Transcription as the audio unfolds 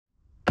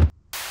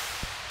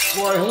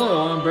Why,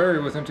 hello, I'm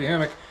Barry with Empty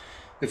Hammock.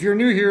 If you're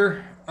new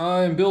here,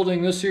 I'm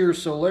building this here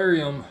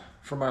solarium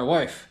for my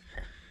wife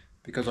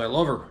because I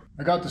love her.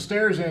 I got the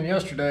stairs in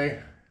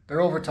yesterday. They're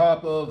over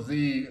top of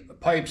the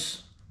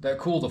pipes that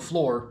cool the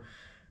floor.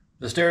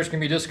 The stairs can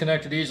be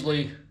disconnected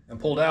easily and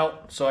pulled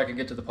out so I can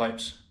get to the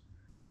pipes.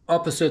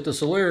 Opposite the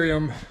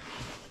solarium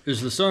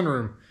is the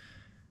sunroom.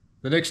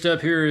 The next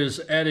step here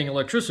is adding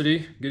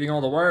electricity, getting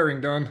all the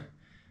wiring done,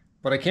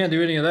 but I can't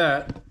do any of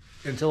that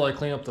until I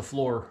clean up the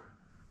floor.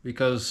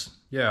 Because,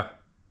 yeah,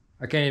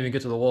 I can't even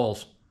get to the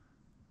walls.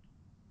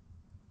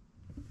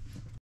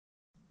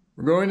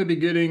 We're going to be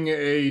getting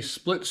a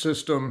split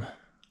system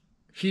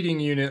heating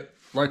unit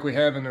like we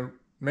have in the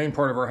main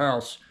part of our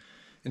house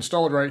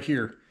installed right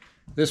here.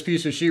 This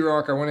piece of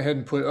sheetrock I went ahead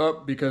and put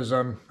up because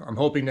I'm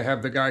hoping to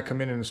have the guy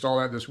come in and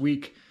install that this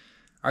week.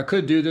 I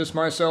could do this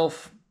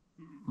myself,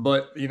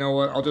 but you know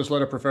what, I'll just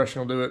let a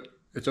professional do it.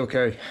 It's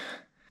okay.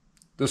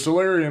 The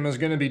solarium is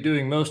going to be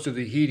doing most of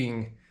the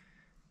heating,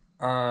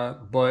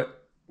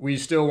 but we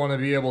still want to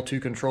be able to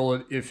control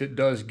it if it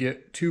does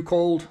get too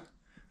cold.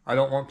 I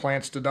don't want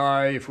plants to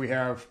die if we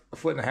have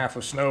 1.5 feet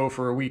of snow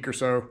for a week or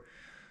so.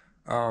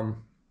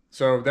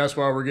 So that's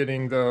why we're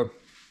getting the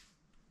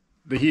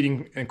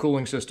heating and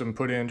cooling system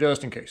put in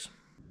just in case.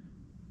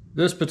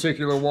 This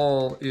particular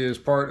wall is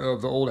part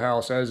of the old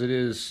house as it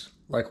is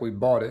like we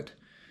bought it.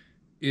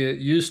 It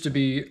used to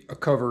be a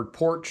covered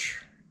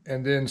porch,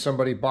 and then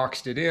somebody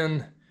boxed it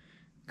in,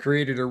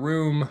 created a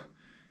room,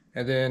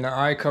 and then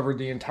I covered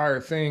the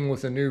entire thing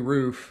with a new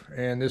roof,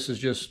 and this is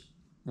just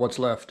what's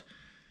left.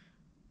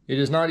 It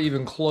is not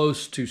even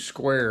close to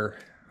square.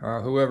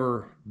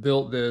 Whoever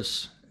built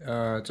this,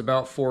 it's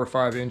about 4 or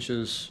 5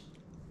 inches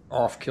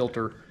off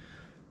kilter.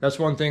 That's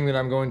one thing that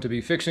I'm going to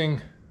be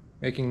fixing,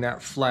 making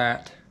that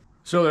flat,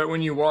 so that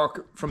when you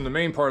walk from the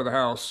main part of the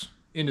house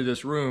into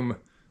this room,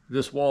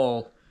 this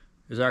wall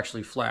is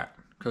actually flat,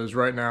 because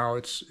right now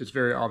it's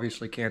very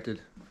obviously canted,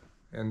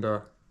 and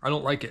I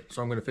don't like it,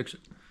 so I'm going to fix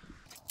it.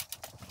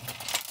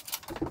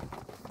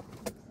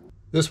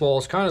 This wall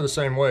is kind of the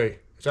same way.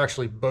 It's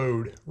actually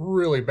bowed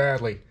really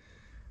badly.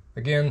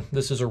 Again,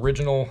 this is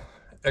original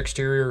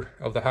exterior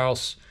of the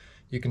house.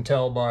 You can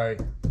tell by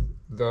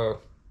the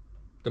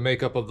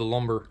makeup of the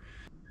lumber.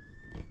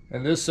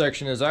 And this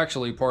section is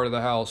actually part of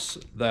the house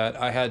that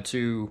I had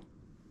to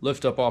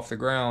lift up off the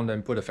ground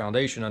and put a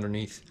foundation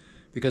underneath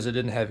because it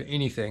didn't have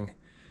anything.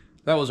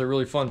 That was a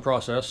really fun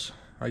process.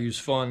 I use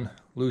fun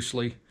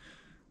loosely.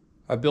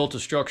 I built a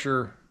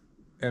structure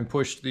and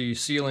pushed the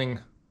ceiling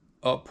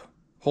up,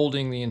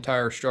 holding the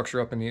entire structure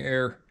up in the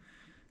air.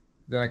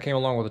 Then I came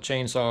along with a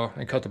chainsaw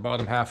and cut the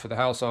bottom half of the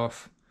house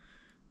off,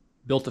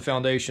 built the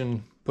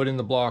foundation, put in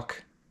the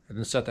block, and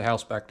then set the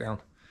house back down.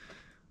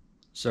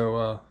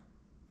 So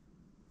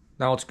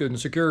now it's good and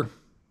secure,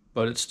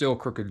 but it's still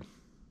crooked.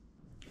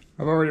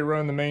 I've already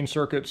run the main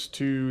circuits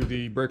to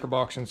the breaker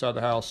box inside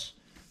the house.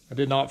 I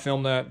did not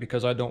film that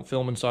because I don't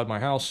film inside my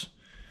house.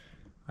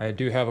 I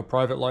do have a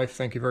private life,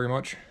 thank you very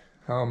much.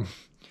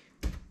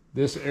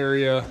 This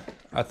area,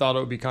 I thought it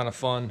would be kind of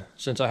fun,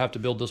 since I have to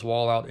build this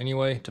wall out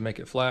anyway to make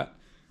it flat,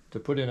 to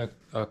put in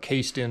a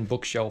cased-in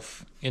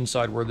bookshelf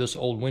inside where this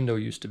old window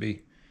used to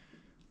be.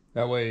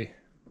 That way,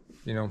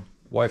 you know,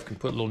 wife can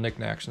put little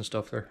knickknacks and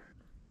stuff there.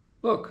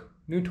 Look,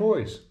 new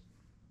toys.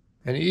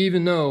 And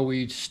even though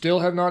we still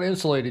have not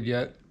insulated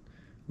yet,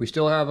 we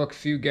still have a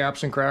few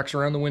gaps and cracks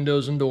around the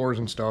windows and doors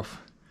and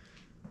stuff.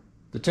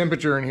 The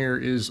temperature in here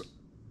is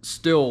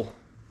still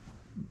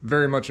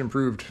very much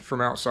improved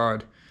from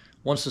outside.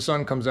 Once the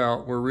sun comes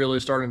out, we're really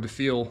starting to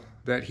feel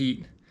that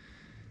heat.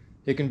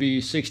 It can be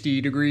 60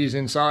 degrees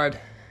inside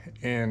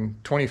and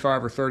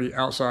 25 or 30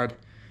 outside,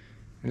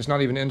 and it's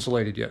not even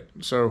insulated yet.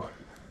 So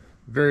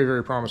very,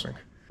 very promising.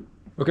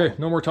 Okay,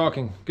 no more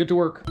talking. Get to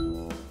work.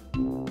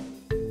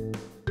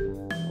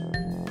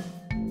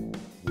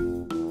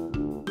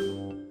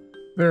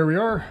 There we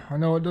are. I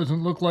know it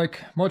doesn't look like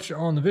much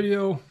on the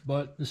video,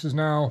 but this is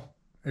now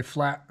a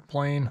flat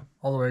plane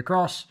all the way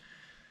across.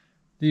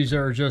 These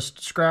are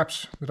just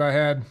scraps that I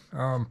had,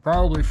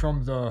 probably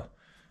from the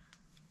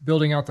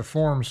building out the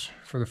forms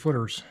for the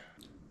footers.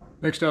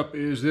 Next up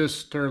is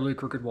this terribly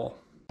crooked wall.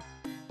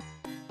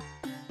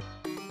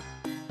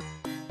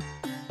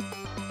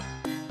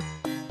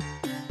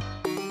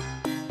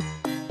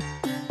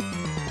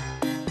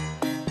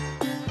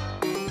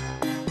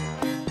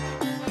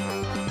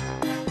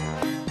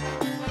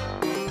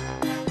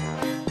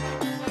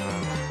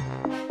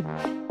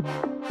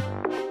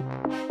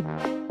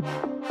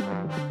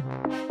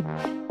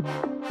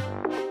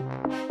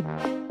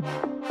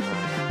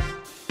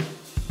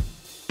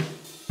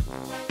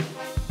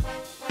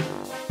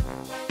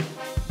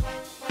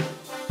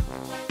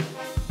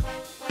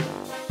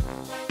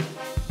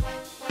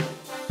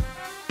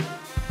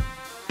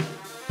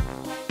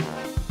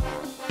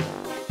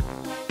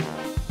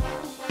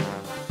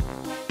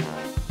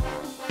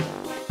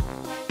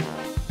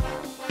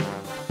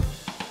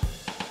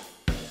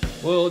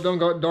 Well, it done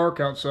got dark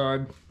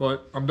outside,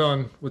 but I'm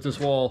done with this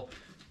wall.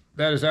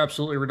 That is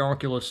absolutely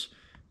ridiculous.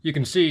 You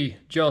can see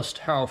just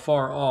how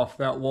far off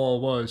that wall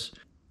was.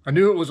 I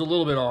knew it was a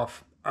little bit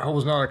off. I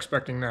was not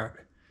expecting that.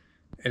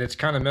 And it's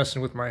kind of messing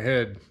with my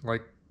head.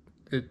 Like,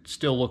 it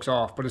still looks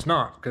off, but it's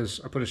not, because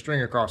I put a string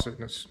across it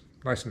and it's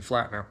nice and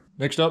flat now.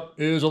 Next up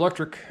is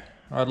electric.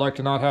 I'd like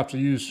to not have to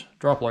use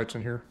drop lights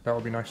in here. That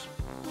would be nice.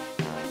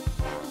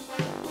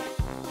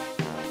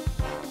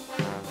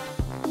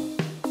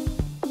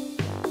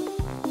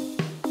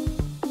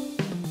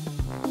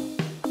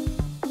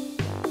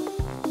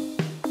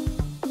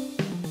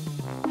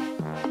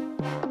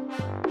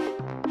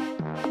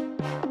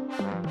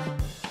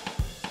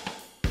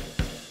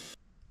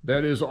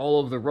 That is all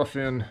of the rough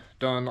in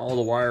done. All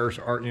the wires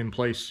are in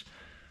place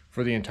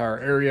for the entire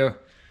area.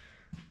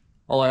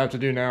 All I have to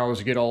do now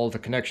is get all of the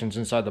connections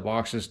inside the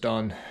boxes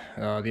done.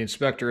 The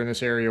inspector in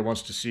this area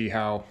wants to see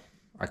how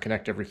I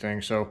connect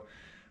everything, so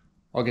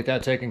I'll get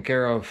that taken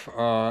care of.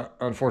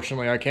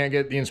 Unfortunately, I can't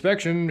get the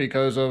inspection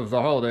because of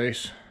the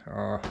holidays.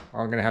 I'm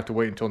going to have to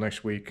wait until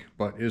next week,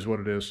 but it is what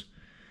it is.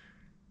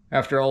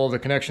 After all of the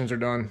connections are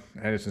done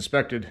and it's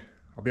inspected,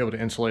 I'll be able to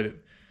insulate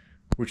it,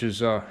 which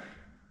is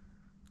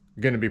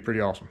going to be pretty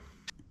awesome.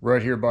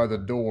 Right here by the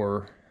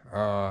door,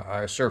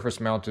 I surface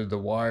mounted the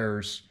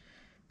wires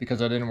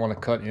because I didn't want to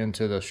cut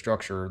into the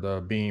structure,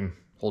 the beam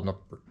holding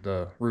up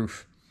the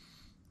roof.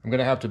 I'm going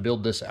to have to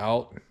build this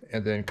out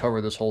and then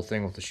cover this whole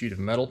thing with a sheet of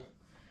metal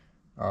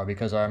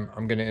because I'm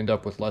going to end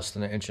up with less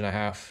than 1.5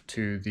 inches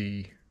to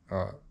the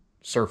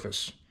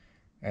surface.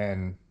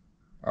 And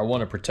I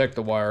want to protect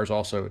the wires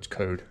also. It's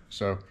code.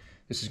 So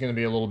this is going to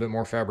be a little bit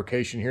more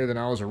fabrication here than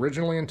I was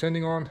originally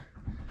intending on,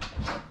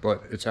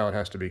 but it's how it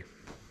has to be.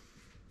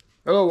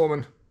 Hello,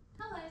 woman.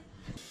 Hello.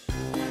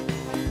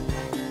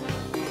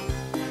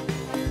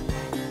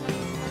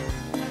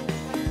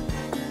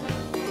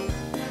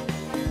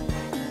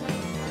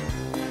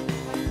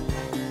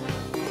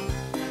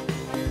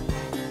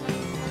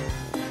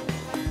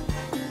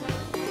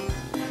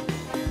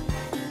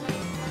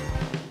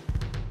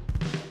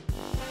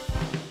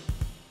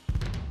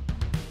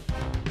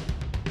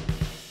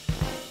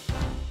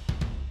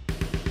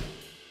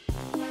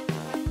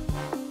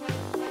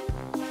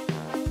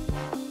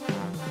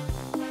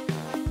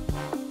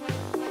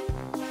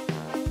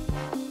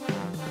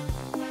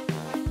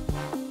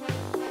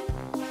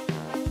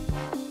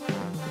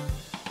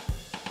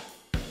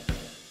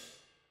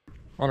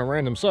 On a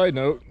random side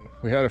note,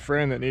 we had a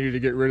friend that needed to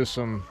get rid of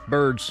some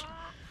birds.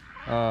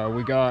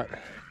 We got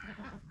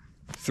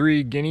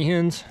 3 guinea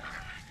hens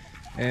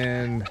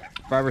and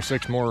 5 or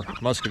 6 more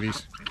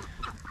muscovies.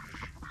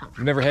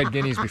 I've never had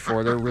guineas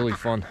before. They're really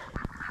fun.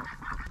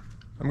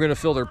 I'm going to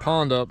fill their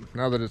pond up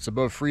now that it's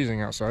above freezing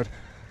outside.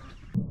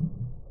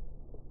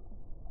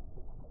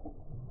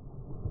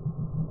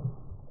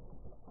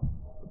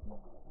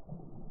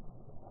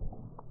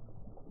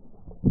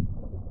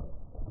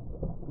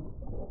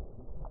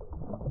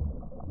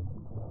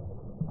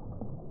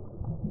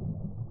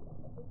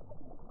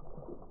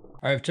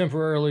 I have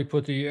temporarily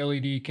put the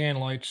LED can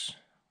lights,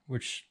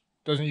 which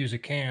doesn't use a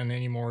can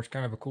anymore. It's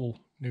kind of a cool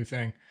new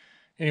thing.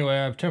 Anyway,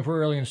 I've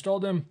temporarily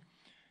installed them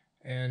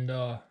and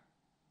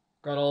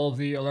got all of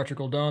the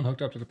electrical done,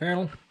 hooked up to the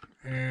panel,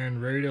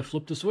 and ready to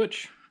flip the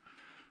switch.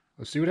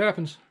 Let's see what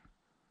happens.